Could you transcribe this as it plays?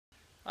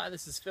Hi,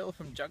 this is Phil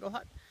from Juggle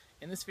Hut.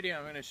 In this video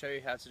I'm going to show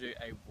you how to do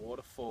a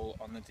waterfall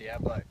on the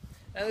Diablo.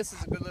 Now this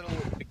is a good little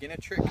beginner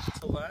trick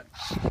to learn,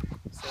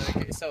 so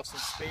get yourself some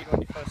speed when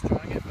you're first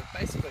trying it, but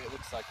basically it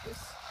looks like this.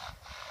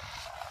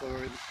 Where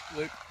we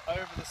loop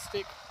over the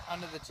stick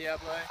under the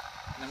Diablo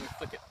and then we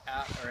flick it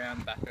out,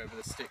 around, back over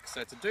the stick.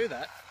 So to do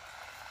that,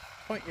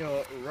 point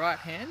your right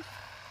hand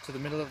to the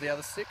middle of the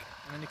other stick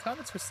and then you kind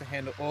of twist the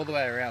handle all the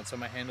way around so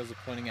my handles are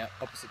pointing out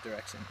opposite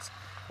directions.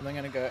 And I'm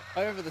going to go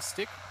over the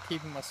stick,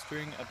 keeping my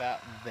string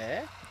about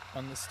there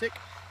on the stick,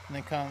 and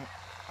then come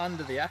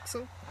under the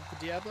axle of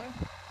the Diablo,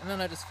 and then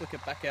I just flick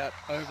it back out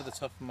over the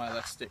top of my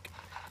left stick.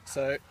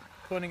 So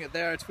pointing it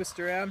there, I twist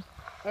around,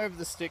 over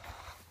the stick,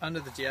 under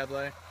the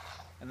Diablo,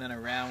 and then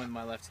around with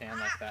my left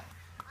hand like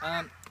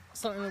that.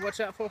 Something to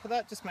watch out for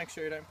that, just make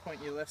sure you don't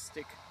point your left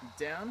stick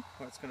down,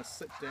 or it's going to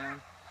slip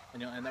down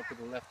and you'll end up with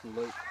a left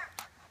loop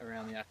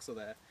around the axle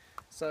there.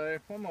 So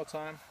one more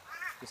time,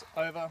 just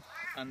over,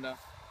 under,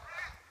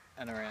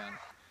 and around.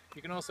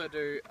 You can also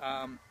do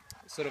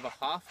sort of a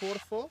half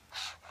waterfall,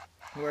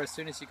 where as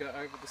soon as you go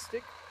over the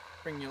stick,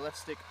 bring your left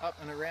stick up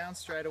and around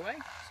straight away.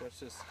 So it's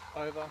just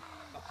over,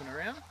 up and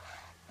around,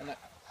 and that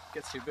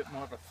gets you a bit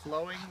more of a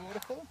flowing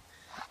waterfall.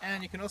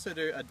 And you can also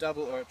do a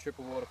double or a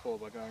triple waterfall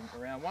by going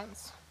around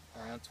once,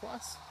 around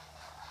twice,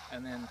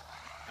 and then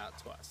out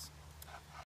twice.